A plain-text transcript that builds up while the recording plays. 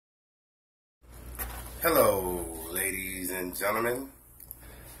Hello, ladies and gentlemen.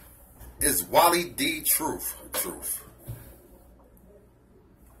 It's Wally D Truth.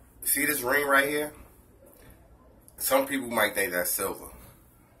 See this ring right here? Some people might think that's silver,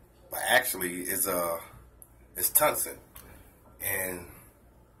 but actually it's tungsten. And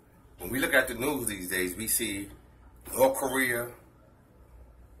when we look at the news these days, we see North Korea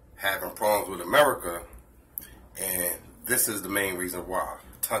having problems with America, and this is the main reason why.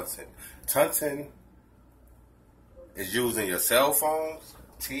 Tungsten. Tungsten is used in your cell phones,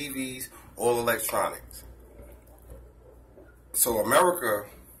 TVs, all electronics. So America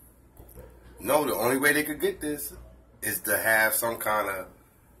know the only way they could get this is to have some kind of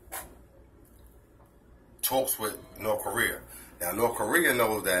talks with North Korea. Now North Korea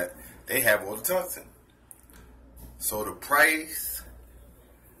knows that they have all the tungsten. So the price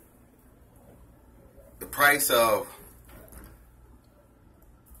of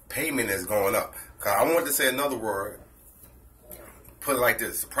payment is going up. Cause I wanted to say another word. Put it like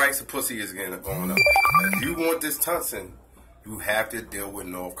this: the price of pussy is going up. If you want this tungsten, you have to deal with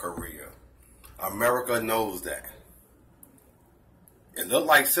North Korea. America knows that. It look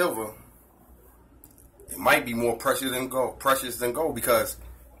like silver. It might be more precious than gold, because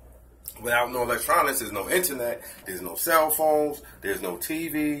without no electronics, there's no internet, there's no cell phones, there's no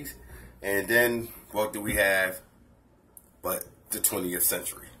TVs, and then what do we have but the 20th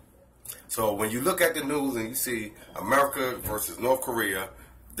century? So when you look at the news and you see America versus North Korea,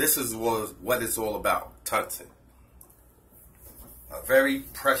 this is what it's all about: tungsten. A very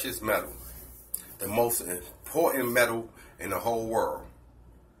precious metal. The most important metal in the whole world.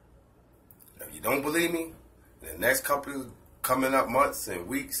 If you don't believe me, in the next coming up months and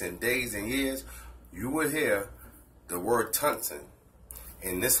weeks and days and years, you will hear the word tungsten.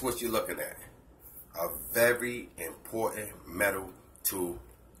 And this is what you're looking at. A very important metal to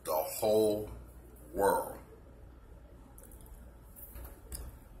the whole world.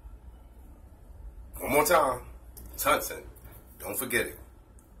 One more time, tungsten. Don't forget it.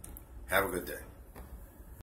 Have a good day.